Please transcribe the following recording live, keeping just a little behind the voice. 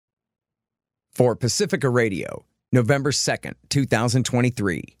For Pacifica Radio, November 2nd,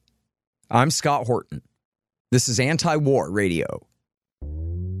 2023. I'm Scott Horton. This is Anti-War Radio.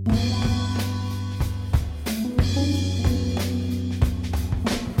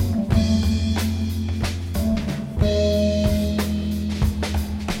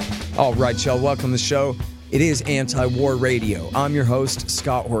 All right, y'all, welcome to the show. It is Anti-War Radio. I'm your host,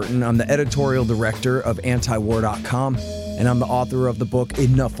 Scott Horton. I'm the editorial director of antiwar.com, and I'm the author of the book,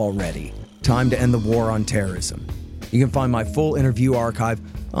 Enough Already: Time to End the War on Terrorism. You can find my full interview archive,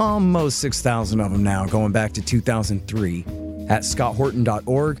 almost 6,000 of them now, going back to 2003, at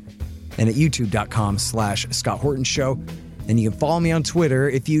scotthorton.org and at youtube.com/Scott Horton Show. And you can follow me on Twitter,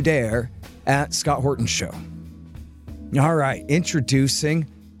 if you dare, at Scott Horton Show. All right, introducing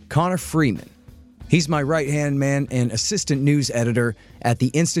Connor Freeman. He's my right-hand man and assistant news editor at the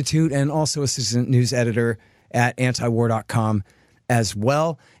Institute and also assistant news editor at antiwar.com as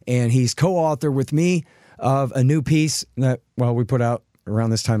well. And he's co-author with me of a new piece that, well, we put out around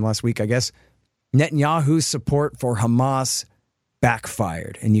this time last week, I guess. Netanyahu's support for Hamas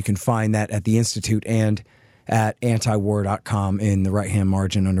backfired. And you can find that at the Institute and at antiwar.com in the right-hand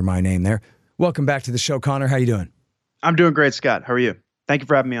margin under my name there. Welcome back to the show, Connor. How you doing? I'm doing great, Scott. How are you? Thank you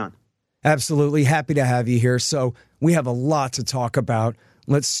for having me on. Absolutely. Happy to have you here. So we have a lot to talk about.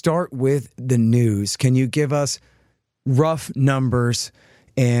 Let's start with the news. Can you give us rough numbers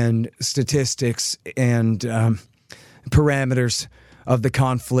and statistics and parameters of the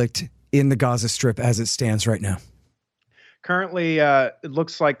conflict in the Gaza Strip as it stands right now? Currently, it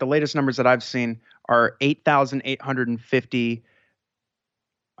looks like the latest numbers that I've seen are 8,850.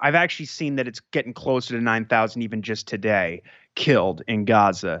 I've actually seen that it's getting closer to 9,000 even just today killed in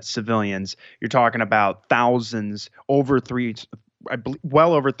Gaza, civilians. You're talking about thousands,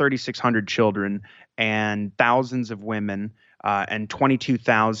 well over 3,600 children and thousands of women and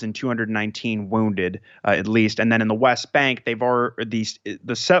 22,219 wounded at least. And then in the West Bank,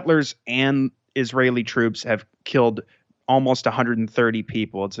 the settlers and Israeli troops have killed almost 130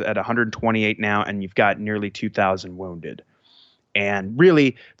 people. It's at 128 now, and you've got nearly 2,000 wounded. And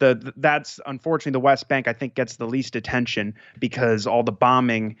really, that's unfortunately the West Bank, I think, gets the least attention because all the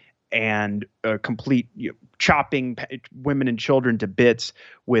bombing and complete chopping women and children to bits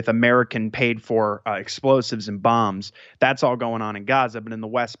with American paid for explosives and bombs. That's all going on in Gaza. But in the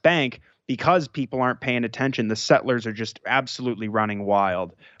West Bank, because people aren't paying attention, the settlers are just absolutely running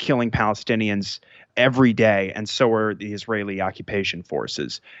wild, killing Palestinians every day. And so are the Israeli occupation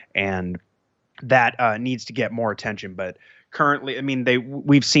forces. And that needs to get more attention. But currently, I mean,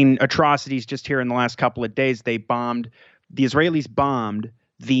 we've seen atrocities just here in the last couple of days. The Israelis bombed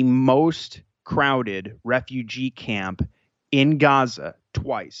the most crowded refugee camp in Gaza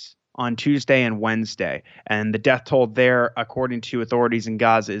twice, on Tuesday and Wednesday. And the death toll there, according to authorities in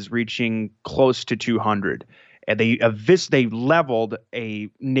Gaza, is reaching close to 200. And they leveled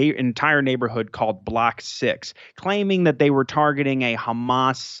entire neighborhood called Block 6, claiming that they were targeting a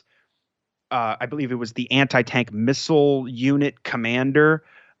Hamas, I believe it was the anti-tank missile unit commander,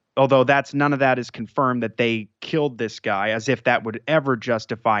 although none of that is confirmed that they killed this guy, as if that would ever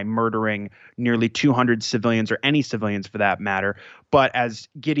justify murdering nearly 200 civilians or any civilians for that matter. But as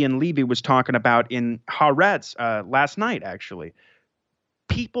Gideon Levy was talking about in Haaretz last night, actually,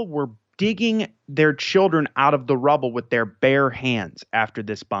 people were digging their children out of the rubble with their bare hands after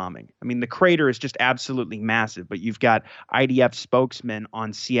this bombing. I mean, the crater is just absolutely massive, but you've got IDF spokesmen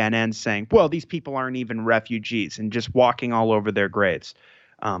on CNN saying, well, these people aren't even refugees, and just walking all over their graves.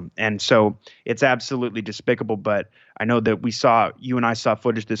 And so it's absolutely despicable. But I know that you and I saw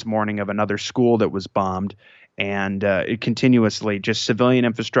footage this morning of another school that was bombed, and it continuously just civilian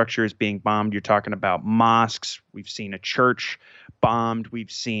infrastructure is being bombed. You're talking about mosques. We've seen a church bombed.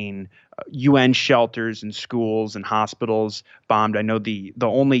 We've seen UN shelters and schools and hospitals bombed. I know the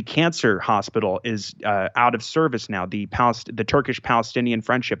only cancer hospital is out of service now. The Turkish Palestinian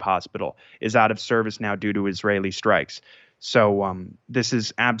Friendship Hospital is out of service now due to Israeli strikes. So this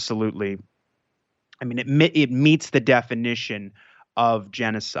is absolutely, I mean, it meets the definition of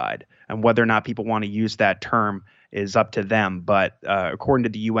genocide, and whether or not people want to use that term is up to them. But according to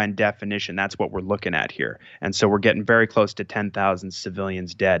the UN definition, that's what we're looking at here. And so we're getting very close to 10,000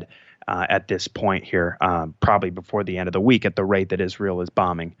 civilians dead at this point here, probably before the end of the week at the rate that Israel is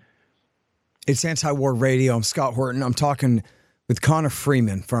bombing. It's Anti-War Radio. I'm Scott Horton. I'm talking with Connor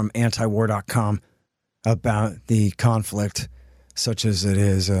Freeman from antiwar.com about the conflict such as it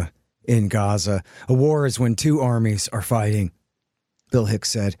is in Gaza. A war is when two armies are fighting, Bill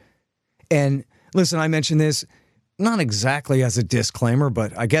Hicks said. And listen, I mentioned this not exactly as a disclaimer,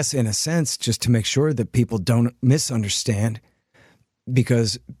 but I guess in a sense, just to make sure that people don't misunderstand.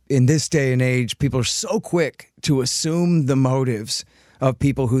 because in this day and age, people are so quick to assume the motives of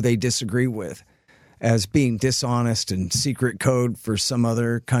people who they disagree with as being dishonest and secret code for some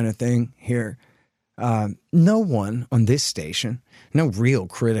other kind of thing here. No one on this station, no real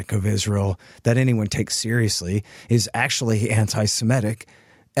critic of Israel that anyone takes seriously, is actually anti-Semitic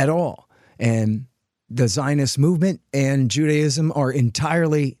at all. And the Zionist movement and Judaism are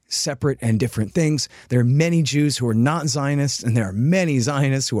entirely separate and different things. There are many Jews who are not Zionists, and there are many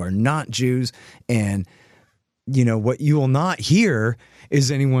Zionists who are not Jews. And, you know, what you will not hear is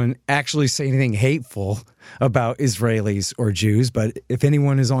anyone actually say anything hateful about Israelis or Jews. But if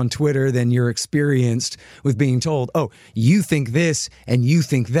anyone is on Twitter, then you're experienced with being told, oh, you think this and you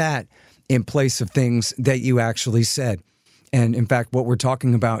think that, in place of things that you actually said. And in fact, what we're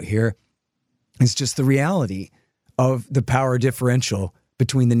talking about here is just the reality of the power differential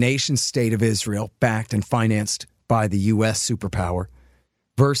between the nation state of Israel, backed and financed by the U.S. superpower,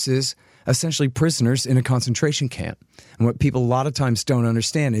 versus essentially prisoners in a concentration camp. And what people a lot of times don't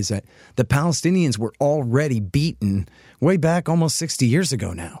understand is that the Palestinians were already beaten way back almost 60 years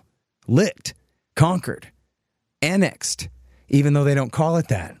ago now, licked, conquered, annexed, even though they don't call it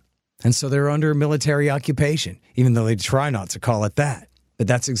that. And so they're under military occupation, even though they try not to call it that. But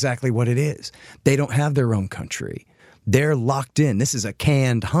that's exactly what it is. They don't have their own country. They're locked in. This is a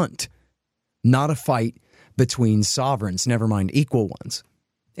canned hunt, not a fight between sovereigns, never mind equal ones.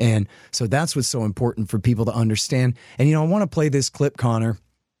 And so that's what's so important for people to understand. And, you know, I want to play this clip, Connor,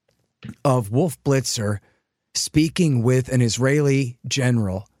 of Wolf Blitzer speaking with an Israeli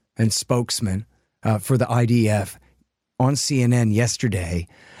general and spokesman for the IDF on CNN yesterday.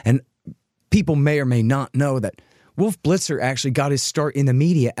 And people may or may not know that Wolf Blitzer actually got his start in the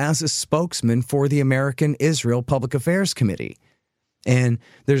media as a spokesman for the American Israel Public Affairs Committee. And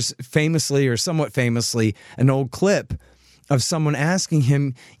there's famously, or somewhat famously, an old clip of someone asking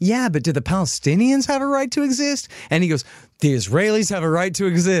him, yeah, but do the Palestinians have a right to exist? And he goes, the Israelis have a right to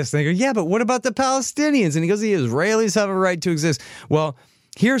exist. And they go, yeah, but what about the Palestinians? And he goes, the Israelis have a right to exist. Well,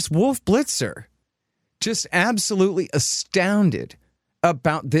 here's Wolf Blitzer, just absolutely astounded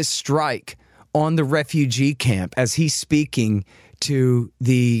about this strike on the refugee camp as he's speaking to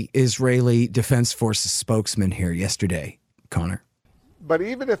the Israeli Defense Forces spokesman here yesterday, Connor. But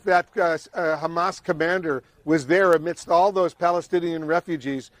even if that Hamas commander was there amidst all those Palestinian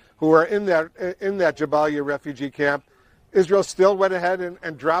refugees who are in that Jabalia refugee camp, Israel still went ahead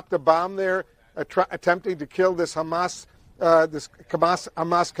and dropped a bomb there, attempting to kill this Hamas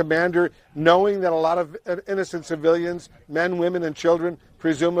commander, knowing that a lot of innocent civilians, men, women, and children,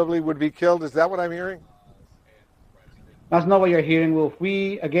 presumably would be killed. Is that what I'm hearing? That's not what you're hearing, Wolf.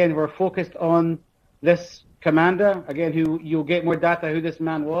 We're focused on this commander, again, who you'll get more data who this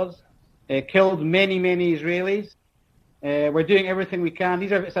man was, killed many, many Israelis. We're doing everything we can.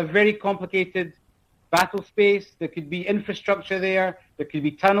 It's a very complicated battle space. There could be infrastructure there. There could be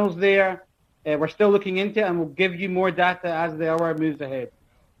tunnels there. We're still looking into it, and we'll give you more data as the hour moves ahead.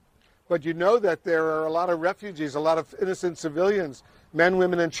 But you know that there are a lot of refugees, a lot of innocent civilians, men,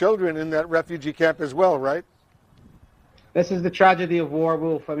 women, and children in that refugee camp as well, right? This is the tragedy of war,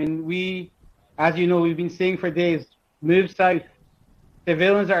 Wolf. I mean, as you know, we've been saying for days, move south.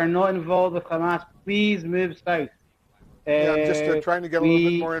 Civilians that are not involved with Hamas, please move south. I'm just trying to get a little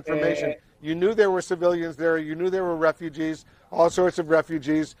bit more information. You knew there were civilians there. You knew there were refugees, all sorts of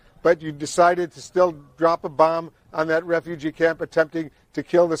refugees, but you decided to still drop a bomb on that refugee camp, attempting to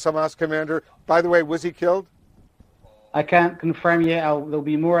kill the Hamas commander. By the way, was he killed? I can't confirm yet. There'll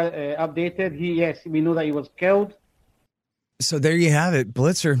be more updated. Yes, we know that he was killed. So there you have it.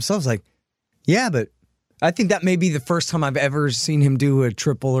 Blitzer himself's like, yeah, but I think that may be the first time I've ever seen him do a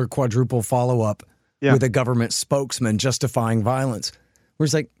triple or quadruple follow-up with a government spokesman justifying violence. Where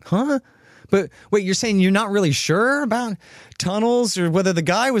he's like, huh? But wait, you're saying you're not really sure about tunnels or whether the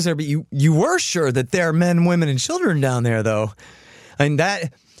guy was there, but you were sure that there are men, women, and children down there, though. And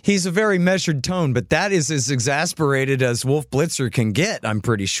that, he's a very measured tone, but that is as exasperated as Wolf Blitzer can get, I'm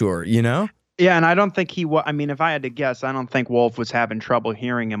pretty sure, you know? Yeah, and I don't think if I had to guess, I don't think Wolf was having trouble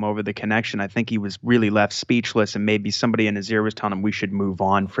hearing him over the connection. I think he was really left speechless, and maybe somebody in his ear was telling him we should move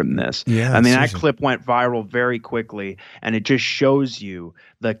on from this. Yeah, I mean, that clip went viral very quickly, and it just shows you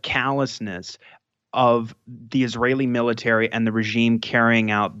the callousness of the Israeli military and the regime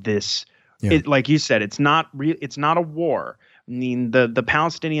carrying out this. Yeah. Like you said, it's not a war. I mean, the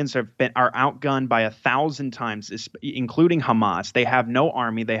Palestinians are outgunned by 1,000 times, including Hamas. They have no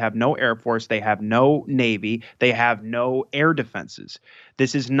army, they have no air force, they have no navy, they have no air defenses.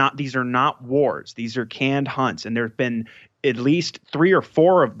 These are not wars. These are canned hunts, and there have been at least 3 or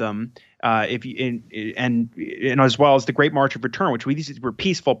 4 of them And as well as the Great March of Return, which these were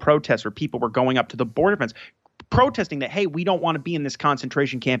peaceful protests where people were going up to the border fence, protesting that, hey, we don't want to be in this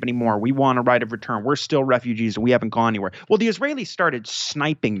concentration camp anymore. We want a right of return. We're still refugees and we haven't gone anywhere. Well, the Israelis started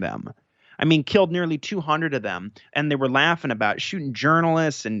sniping them. I mean, killed nearly 200 of them, and they were laughing about shooting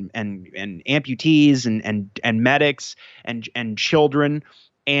journalists and amputees and medics and children.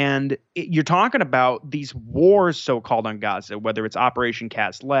 And you're talking about these wars, so-called, on Gaza, whether it's Operation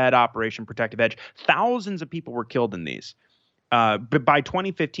Cast Lead, Operation Protective Edge. Thousands of people were killed in these. But by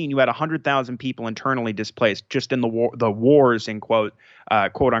 2015, you had 100,000 people internally displaced just in the wars, in quote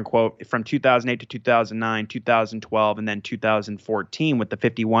unquote, from 2008 to 2009, 2012, and then 2014 with the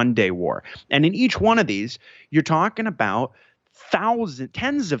 51-day war. And in each one of these, you're talking about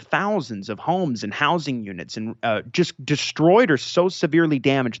tens of thousands of homes and housing units and just destroyed or so severely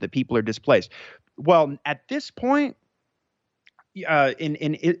damaged that people are displaced. Well, at this point,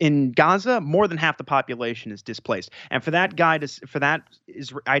 in Gaza, more than half the population is displaced, and for that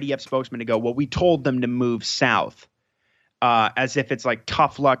IDF spokesman to go, well, we told them to move south, as if it's like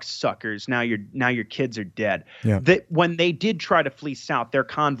tough luck, suckers. Now your kids are dead. Yeah. That when they did try to flee south, their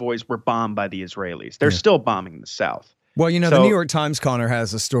convoys were bombed by the Israelis. They're still bombing the south. Well, the New York Times, Connor,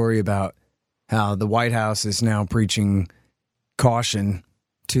 has a story about how the White House is now preaching caution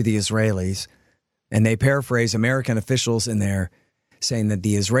to the Israelis, and they paraphrase American officials in there, saying that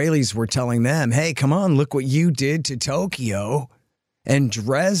the Israelis were telling them, hey, come on, look what you did to Tokyo and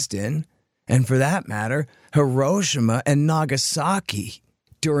Dresden, and for that matter, Hiroshima and Nagasaki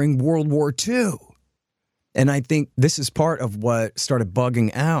during World War II. And I think this is part of what started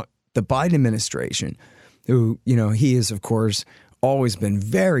bugging out the Biden administration, who, he is, of course, always been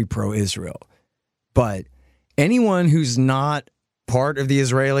very pro-Israel. But anyone who's not part of the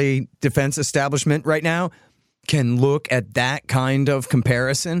Israeli defense establishment right now can look at that kind of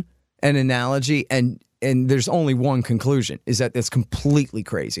comparison and analogy, and there's only one conclusion, is that it's completely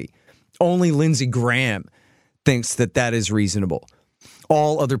crazy. Only Lindsey Graham thinks that that is reasonable.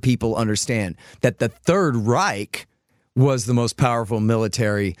 All other people understand that the Third Reich was the most powerful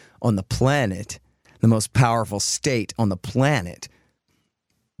military on the planet, the most powerful state on the planet.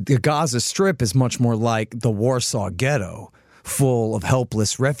 The Gaza Strip is much more like the Warsaw Ghetto, full of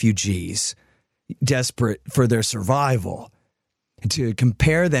helpless refugees, desperate for their survival. To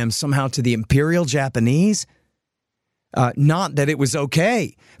compare them somehow to the Imperial Japanese, not that it was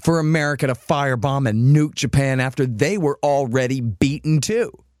okay for America to firebomb and nuke Japan after they were already beaten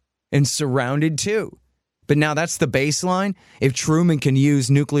too and surrounded too. But now that's the baseline. If Truman can use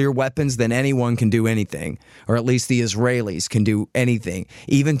nuclear weapons, then anyone can do anything, or at least the Israelis can do anything,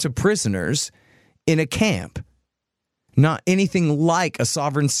 even to prisoners in a camp. Not anything like a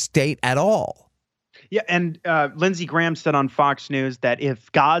sovereign state at all. Yeah, and Lindsey Graham said on Fox News that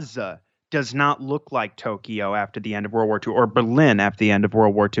if Gaza does not look like Tokyo after the end of World War II or Berlin after the end of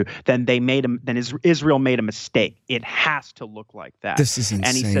World War II, then Israel made a mistake. It has to look like that. This is insane.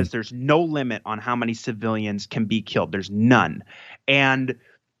 And he says there's no limit on how many civilians can be killed. There's none. And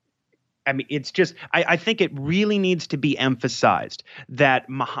I mean, it's just, I think it really needs to be emphasized that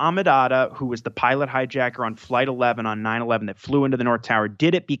Mohammed Atta, who was the pilot hijacker on Flight 11 on 9/11 that flew into the North Tower,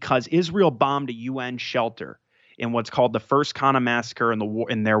 did it because Israel bombed a UN shelter in what's called the First Qana massacre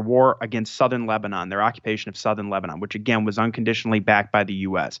in their war against southern Lebanon, their occupation of southern Lebanon, which again was unconditionally backed by the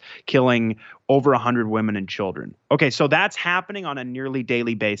U.S., killing over 100 women and children. Okay, so that's happening on a nearly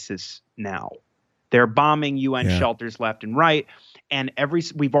daily basis now. They're bombing UN shelters left and right. And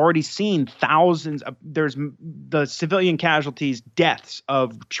we've already seen thousands of, there's the civilian casualties, deaths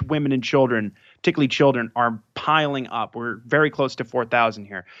of women and children, particularly children, are piling up. We're very close to 4,000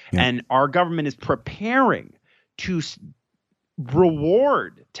 here. Yeah. And our government is preparing to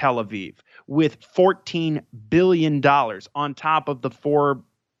reward Tel Aviv with $14 billion on top of the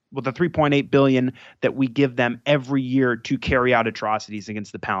 $3.8 billion that we give them every year to carry out atrocities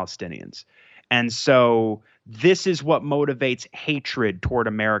against the Palestinians. And so this is what motivates hatred toward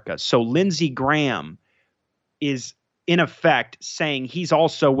America. So Lindsey Graham is, in effect, saying he's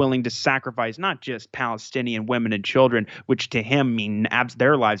also willing to sacrifice not just Palestinian women and children, which to him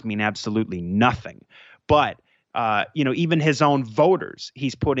their lives mean absolutely nothing, but even his own voters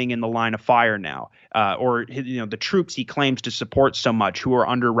he's putting in the line of fire now, or the troops he claims to support so much who are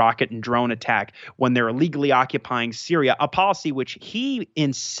under rocket and drone attack when they're illegally occupying Syria, a policy which he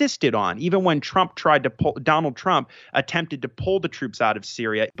insisted on even when Donald Trump attempted to pull the troops out of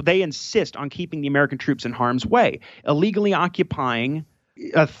Syria. But they insist on keeping the American troops in harm's way, illegally occupying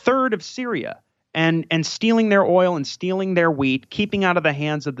a third of Syria. and stealing their oil and stealing their wheat, keeping out of the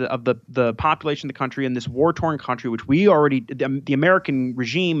hands of the population of the country in this war-torn country, which we already, the American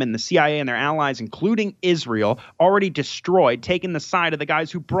regime and the CIA and their allies, including Israel, already destroyed, taking the side of the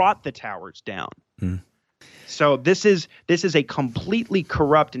guys who brought the towers down. So this is a completely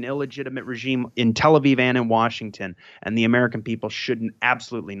corrupt and illegitimate regime in Tel Aviv and in Washington, and the American people shouldn't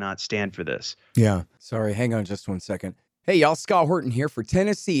absolutely not stand for this. Yeah. Sorry, hang on just 1 second. Hey, y'all, Scott Horton here for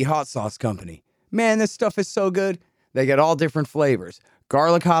Tennessee Hot Sauce Company. Man, this stuff is so good. They got all different flavors.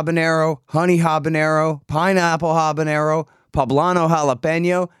 Garlic habanero, honey habanero, pineapple habanero, poblano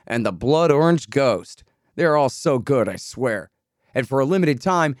jalapeno, and the blood orange ghost. They're all so good, I swear. And for a limited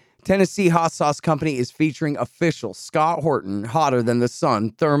time, Tennessee Hot Sauce Company is featuring official Scott Horton Hotter Than the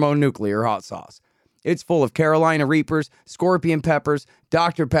Sun thermonuclear hot sauce. It's full of Carolina Reapers, scorpion peppers,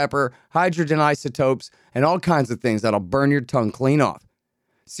 Dr. Pepper, hydrogen isotopes, and all kinds of things that'll burn your tongue clean off.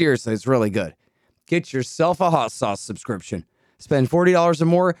 Seriously, it's really good. Get yourself a hot sauce subscription. Spend $40 or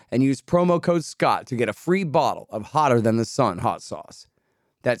more and use promo code SCOTT to get a free bottle of Hotter Than the Sun hot sauce.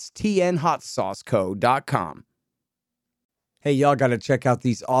 That's tnhotsauceco.com. Hey, y'all got to check out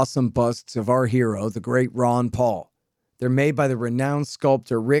these awesome busts of our hero, the great Ron Paul. They're made by the renowned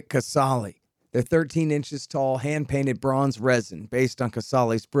sculptor Rick Casali. They're 13 inches tall, hand-painted bronze resin based on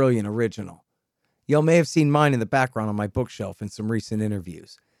Casali's brilliant original. Y'all may have seen mine in the background on my bookshelf in some recent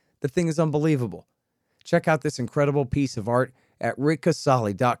interviews. The thing is unbelievable. Check out this incredible piece of art at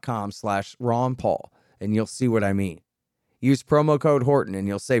rickcasali.com/Ron Paul, and you'll see what I mean. Use promo code Horton, and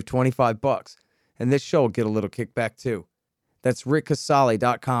you'll save $25, and this show will get a little kickback too. That's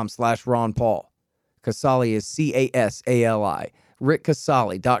rickcasali.com/Ron Paul. Casali is Casali.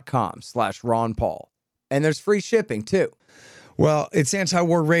 rickcasali.com/Ron Paul. And there's free shipping too. Well, it's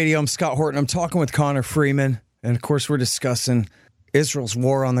Anti-War Radio. I'm Scott Horton. I'm talking with Connor Freeman. And of course, we're discussing Israel's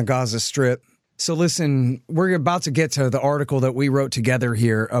war on the Gaza Strip. So listen, we're about to get to the article that we wrote together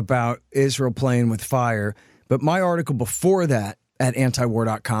here about Israel playing with fire. But my article before that at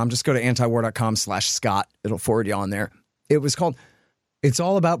antiwar.com, just go to antiwar.com/Scott. It'll forward you on there. It was called, It's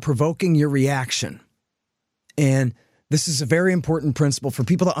All About Provoking Your Reaction. And this is a very important principle for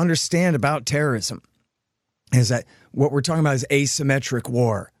people to understand about terrorism, is that what we're talking about is asymmetric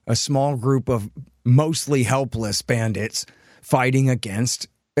war, a small group of mostly helpless bandits fighting against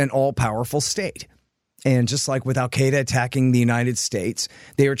an all-powerful state. And just like with Al-Qaeda attacking the United States,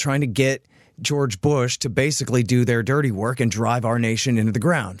 they were trying to get George Bush to basically do their dirty work and drive our nation into the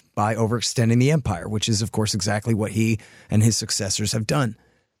ground by overextending the empire, which is, of course, exactly what he and his successors have done.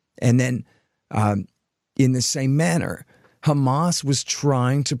 And then in the same manner, Hamas was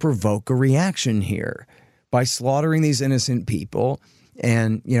trying to provoke a reaction here by slaughtering these innocent people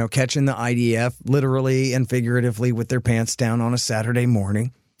and, you know, catching the IDF literally and figuratively with their pants down on a Saturday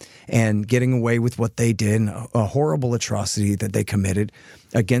morning and getting away with what they did, a horrible atrocity that they committed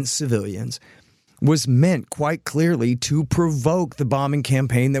against civilians, was meant quite clearly to provoke the bombing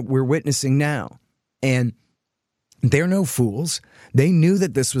campaign that we're witnessing now. And they're no fools. They knew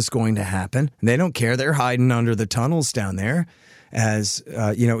that this was going to happen. They don't care. They're hiding under the tunnels down there. As,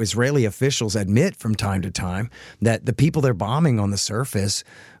 Israeli officials admit from time to time that the people they're bombing on the surface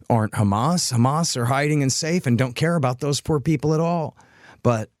aren't Hamas. Hamas are hiding and safe and don't care about those poor people at all.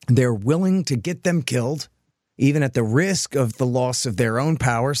 But they're willing to get them killed, even at the risk of the loss of their own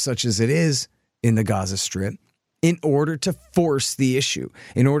power, such as it is in the Gaza Strip, in order to force the issue,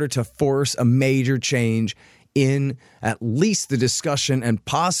 in order to force a major change in at least the discussion and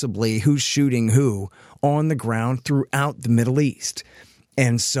possibly who's shooting who on the ground throughout the Middle East.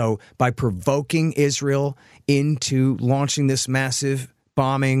 And so by provoking Israel into launching this massive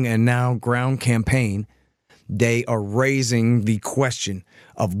bombing and now ground campaign, they are raising the question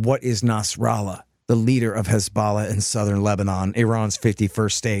of what is Nasrallah, the leader of Hezbollah in southern Lebanon, Iran's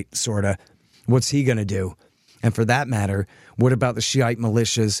 51st state, sort of. What's he going to do? And for that matter, what about the Shiite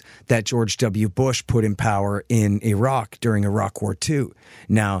militias that George W. Bush put in power in Iraq during Iraq War II?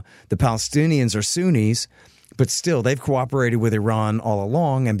 Now, the Palestinians are Sunnis, but still, they've cooperated with Iran all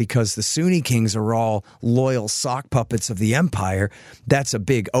along, and because the Sunni kings are all loyal sock puppets of the empire, that's a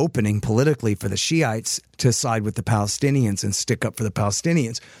big opening politically for the Shiites to side with the Palestinians and stick up for the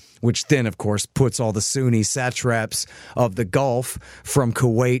Palestinians, which then, of course, puts all the Sunni satraps of the Gulf from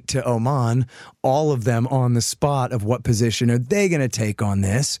Kuwait to Oman, all of them on the spot of what position are they going to take on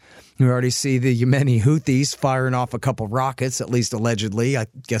this. We already see the Yemeni Houthis firing off a couple rockets, at least allegedly, I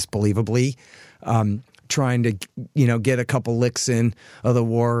guess believably, trying to, get a couple licks in of the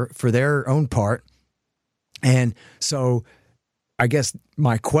war for their own part. And so I guess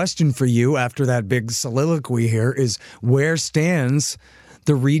my question for you after that big soliloquy here is, where stands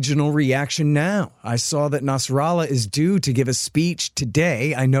the regional reaction now. I saw that Nasrallah is due to give a speech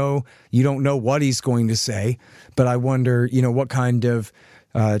today. I know you don't know what he's going to say, but I wonder, what kind of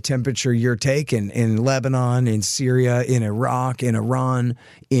temperature you're taking in Lebanon, in Syria, in Iraq, in Iran,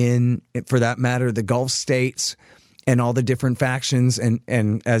 for that matter, the Gulf states, and all the different factions,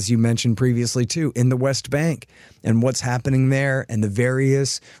 and as you mentioned previously too, in the West Bank, and what's happening there, and the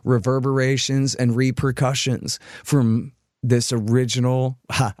various reverberations and repercussions from this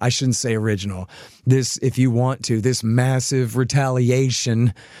I shouldn't say original, this, if you want to, this massive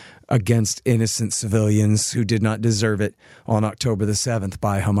retaliation against innocent civilians who did not deserve it on October the 7th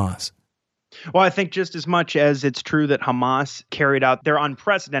by Hamas. Well, I think just as much as it's true that Hamas carried out their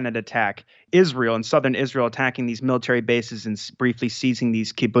unprecedented attack, Israel and southern Israel attacking these military bases and briefly seizing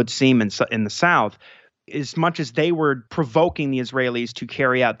these kibbutzim in the south, as much as they were provoking the Israelis to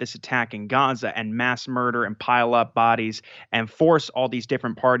carry out this attack in Gaza and mass murder and pile up bodies and force all these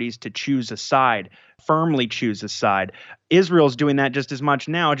different parties to choose a side, firmly choose a side, Israel's doing that just as much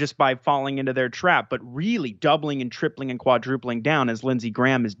now, just by falling into their trap, but really doubling and tripling and quadrupling down, as Lindsey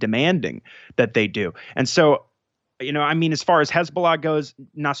Graham is demanding that they do. And so, as far as Hezbollah goes,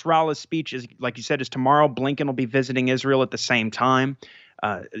 Nasrallah's speech is, like you said, is tomorrow. Blinken will be visiting Israel at the same time.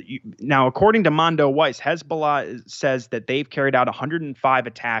 Now, according to Mondo Weiss, Hezbollah says that they've carried out 105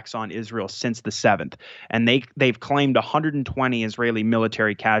 attacks on Israel since the 7th, and they've claimed 120 Israeli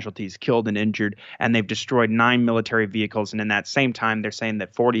military casualties, killed and injured, and they've destroyed 9 military vehicles. And in that same time, they're saying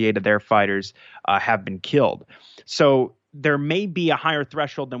that 48 of their fighters have been killed. So there may be a higher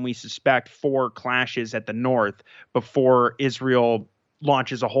threshold than we suspect for clashes at the north before Israel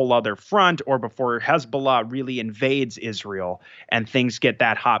launches a whole other front, or before Hezbollah really invades Israel and things get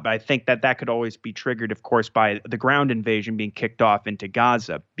that hot. But I think that could always be triggered, of course, by the ground invasion being kicked off into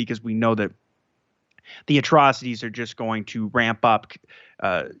Gaza, because we know that the atrocities are just going to ramp up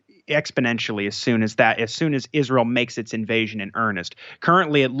exponentially as soon as Israel makes its invasion in earnest.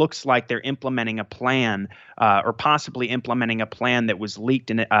 Currently, it looks like they're implementing a plan, or possibly implementing a plan that was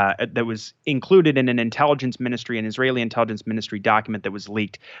leaked that was included in an Israeli intelligence ministry document that was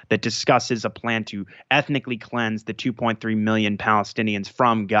leaked, that discusses a plan to ethnically cleanse the 2.3 million Palestinians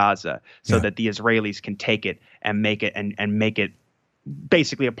from Gaza, so that the Israelis can take it and make it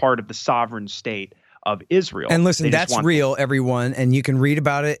basically a part of the sovereign state of Israel. And listen, that's real, everyone, and you can read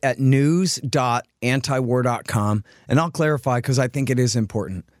about it at news.antiwar.com. And I'll clarify, because I think it is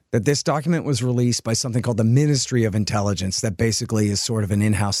important, that this document was released by something called the Ministry of Intelligence, that basically is sort of an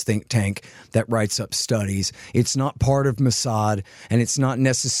in-house think tank that writes up studies. It's not part of Mossad, and it's not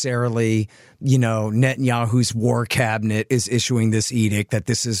necessarily, Netanyahu's war cabinet is issuing this edict that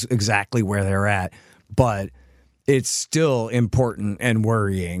this is exactly where they're at. But it's still important and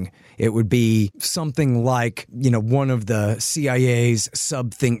worrying. It would be something like, one of the CIA's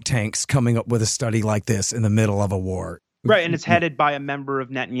sub-think tanks coming up with a study like this in the middle of a war. Right, and it's headed by a member of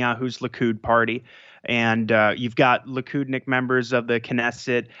Netanyahu's Likud party. And you've got Likudnik members of the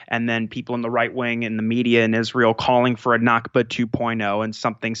Knesset, and then people in the right wing and the media in Israel calling for a Nakba 2.0 and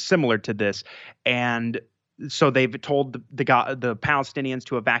something similar to this. And so they've told the Palestinians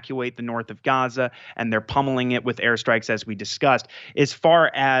to evacuate the north of Gaza, and they're pummeling it with airstrikes, as we discussed. As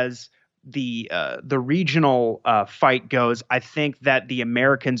far as the regional fight goes, I think that the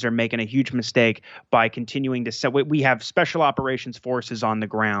Americans are making a huge mistake by continuing to set. We have special operations forces on the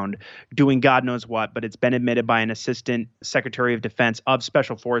ground doing God knows what, but it's been admitted by an assistant secretary of defense of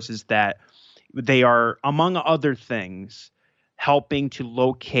special forces that they are, among other things, helping to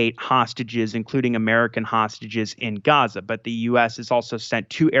locate hostages, including American hostages in Gaza. But the U.S. has also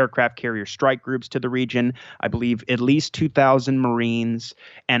sent 2 aircraft carrier strike groups to the region, I believe at least 2,000 Marines,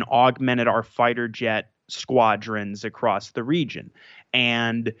 and augmented our fighter jet squadrons across the region.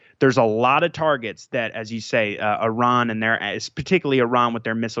 And there's a lot of targets that, as you say, Iran and particularly Iran with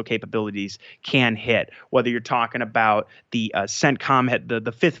their missile capabilities can hit. Whether you're talking about the CENTCOM,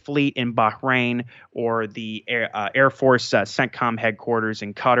 the Fifth Fleet in Bahrain, or the Air Force CENTCOM headquarters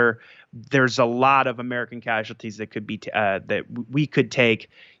in Qatar, there's a lot of American casualties that could be that we could take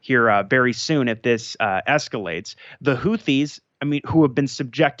here very soon if this escalates. The Houthis, who have been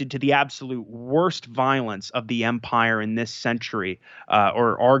subjected to the absolute worst violence of the empire in this century,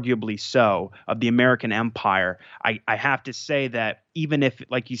 or arguably so, of the American empire. I have to say that even if,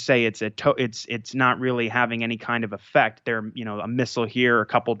 like you say, it's not really having any kind of effect. There, a missile here, a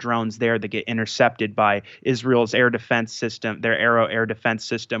couple drones there that get intercepted by Israel's air defense system, their Arrow air defense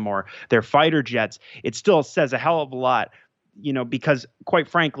system, or their fighter jets. It still says a hell of a lot because quite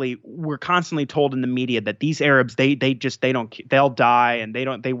frankly, we're constantly told in the media that these Arabs, they'll die and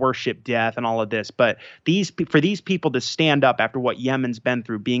they worship death and all of this. But for these people to stand up after what Yemen's been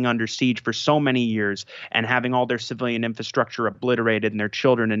through, being under siege for so many years and having all their civilian infrastructure obliterated and their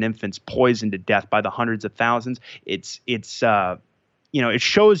children and infants poisoned to death by the hundreds of thousands, it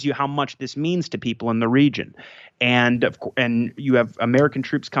shows you how much this means to people in the region. And you have American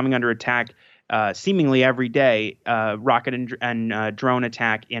troops coming under attack seemingly every day, rocket and drone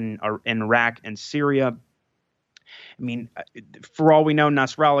attack in Iraq and Syria. I mean, for all we know,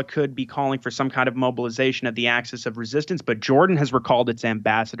 Nasrallah could be calling for some kind of mobilization of the axis of resistance, but Jordan has recalled its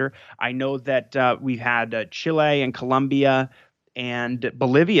ambassador. I know that we've had Chile and Colombia and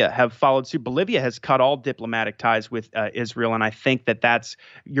Bolivia have followed suit. Bolivia has cut all diplomatic ties with Israel, and I think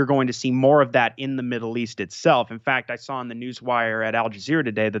you're going to see more of that in the Middle East itself. In fact, I saw on the newswire at Al Jazeera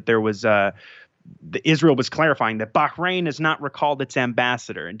today that there was Israel was clarifying that Bahrain has not recalled its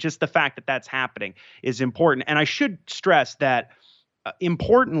ambassador, and just the fact that that's happening is important. And I should stress that,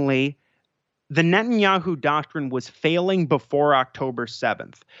 importantly, the Netanyahu doctrine was failing before October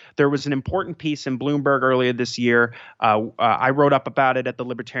 7th. There was an important piece in Bloomberg earlier this year. I wrote up about it at the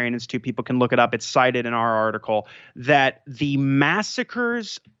Libertarian Institute. People can look it up. It's cited in our article that the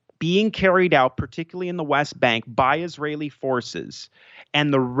massacres being carried out, particularly in the West Bank, by Israeli forces,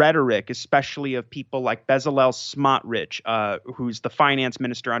 and the rhetoric, especially of people like Bezalel Smotrich, who's the finance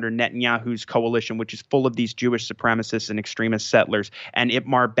minister under Netanyahu's coalition, which is full of these Jewish supremacists and extremist settlers, and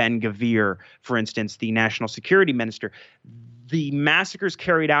Itmar Ben-Gvir, for instance, the national security minister. The massacres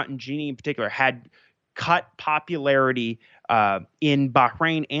carried out in Jenin in particular had cut popularity in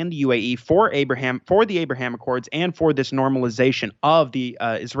Bahrain and the UAE for the Abraham Accords and for this normalization of the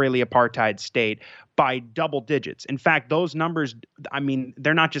Israeli apartheid state by double digits. In fact, those numbers,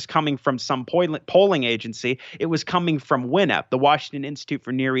 they're not just coming from some polling agency. It was coming from WINEP, the Washington Institute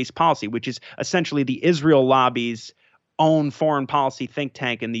for Near East Policy, which is essentially the Israel lobby's own foreign policy think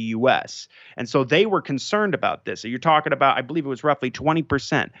tank in the U.S. And so they were concerned about this. So you're talking about, I believe it was roughly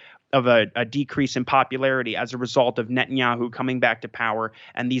 20% of a decrease in popularity as a result of Netanyahu coming back to power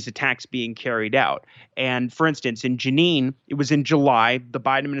and these attacks being carried out. And for instance, in Jenin, it was in July, the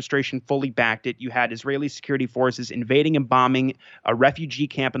Biden administration fully backed it. You had Israeli security forces invading and bombing a refugee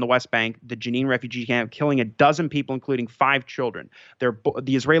camp in the West Bank, the Jenin refugee camp, killing a dozen people, including 5 children.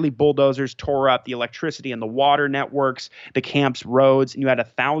 The Israeli bulldozers tore up the electricity and the water networks, the camp's roads, and you had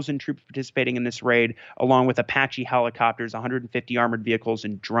 1,000 troops participating in this raid, along with Apache helicopters, 150 armored vehicles,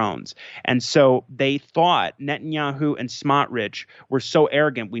 and drones. And so they thought Netanyahu and Smotrich were so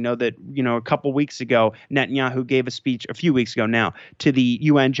arrogant. We know that, a couple weeks ago, Netanyahu gave a speech a few weeks ago now to the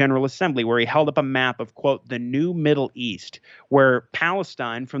UN General Assembly where he held up a map of, quote, the new Middle East, where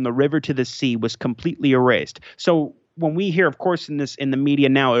Palestine from the river to the sea was completely erased. So when we hear, of course, in the media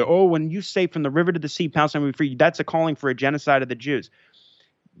now, when you say from the river to the sea, Palestine will be free, that's a calling for a genocide of the Jews.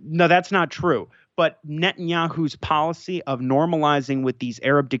 No, that's not true. But Netanyahu's policy of normalizing with these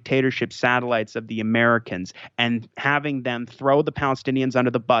Arab dictatorship satellites of the Americans and having them throw the Palestinians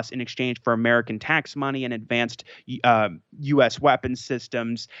under the bus in exchange for American tax money and advanced U.S. weapons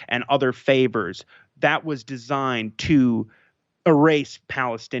systems and other favors, that was designed to erase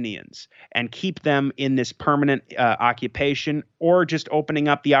Palestinians and keep them in this permanent occupation, or just opening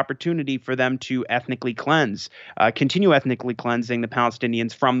up the opportunity for them to ethnically continue ethnically cleansing the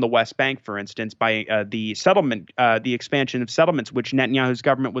Palestinians from the West Bank, for instance, by the expansion of settlements, which Netanyahu's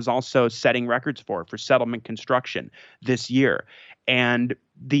government was also setting records for settlement construction this year. And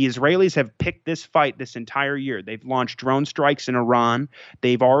the Israelis have picked this fight this entire year. They've launched drone strikes in Iran.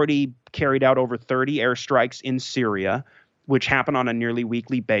 They've already carried out over 30 airstrikes in Syria, which happened on a nearly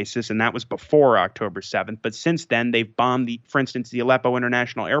weekly basis, and that was before October 7th. But since then, they've bombed, for instance, the Aleppo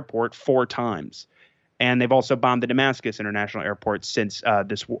International Airport 4 times. And they've also bombed the Damascus International Airport since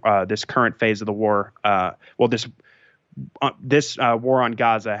this current phase of the war. This war on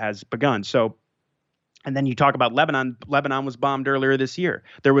Gaza has begun. So, and then you talk about Lebanon. Lebanon was bombed earlier this year.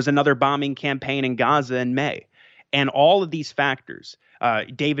 There was another bombing campaign in Gaza in May. And all of these factors,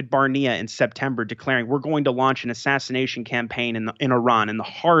 David Barnea in September declaring we're going to launch an assassination campaign in Iran, in the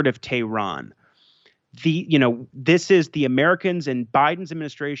heart of Tehran. This is the Americans and Biden's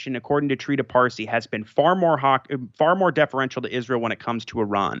administration, according to Trita Parsi, has been far more deferential to Israel when it comes to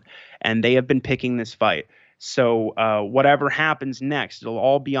Iran, and they have been picking this fight. So whatever happens next, it'll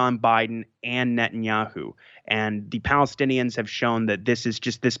all be on Biden and Netanyahu. And the Palestinians have shown that this is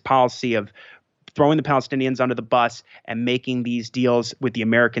just this policy of throwing the Palestinians under the bus and making these deals with the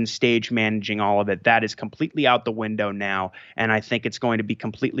American stage managing all of it. That is completely out the window now. And I think it's going to be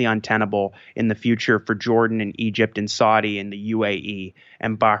completely untenable in the future for Jordan and Egypt and Saudi and the UAE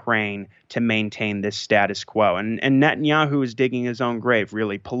and Bahrain to maintain this status quo. And Netanyahu is digging his own grave,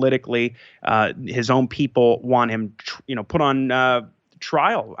 really, politically. His own people want him, put on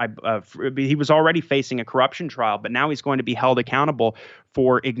trial. He was already facing a corruption trial, but now he's going to be held accountable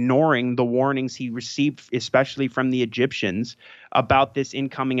for ignoring the warnings he received, especially from the Egyptians, about this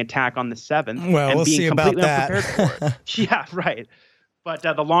incoming attack on the 7th. Well, and we'll being see about completely that. unprepared for it. Yeah, right. But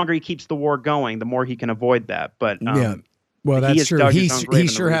the longer he keeps the war going, the more he can avoid that. But yeah. Well, that's true. He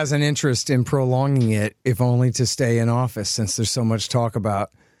sure has an interest in prolonging it, if only to stay in office, since there's so much talk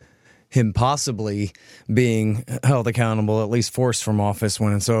about him possibly being held accountable, at least forced from office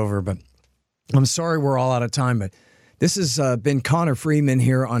when it's over. But I'm sorry we're all out of time, but this has been Connor Freeman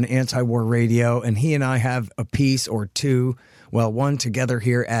here on Anti-War Radio, and he and I have a piece or two, one together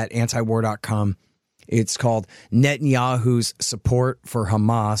here at antiwar.com. It's called Netanyahu's Support for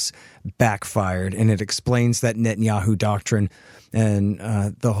Hamas Backfired, and it explains that Netanyahu doctrine and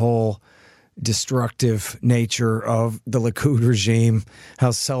the whole destructive nature of the Likud regime,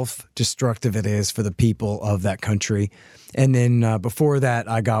 how self-destructive it is for the people of that country. And then before that,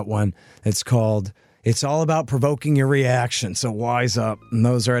 I got one that's called It's All About Provoking Your Reaction, so wise up. And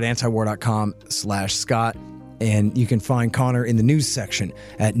those are at antiwar.com/Scott. And you can find Connor in the news section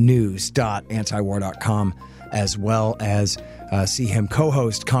at news.antiwar.com, as well as see him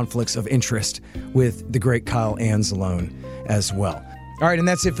co-host Conflicts of Interest with the great Kyle Anzalone as well. All right, and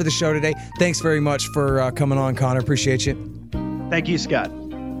that's it for the show today. Thanks very much for coming on, Connor. Appreciate you. Thank you, Scott.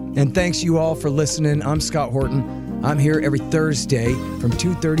 And thanks you all for listening. I'm Scott Horton. I'm here every Thursday from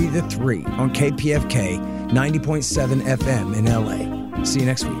 2:30 to 3 on KPFK 90.7 FM in LA. See you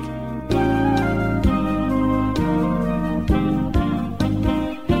next week.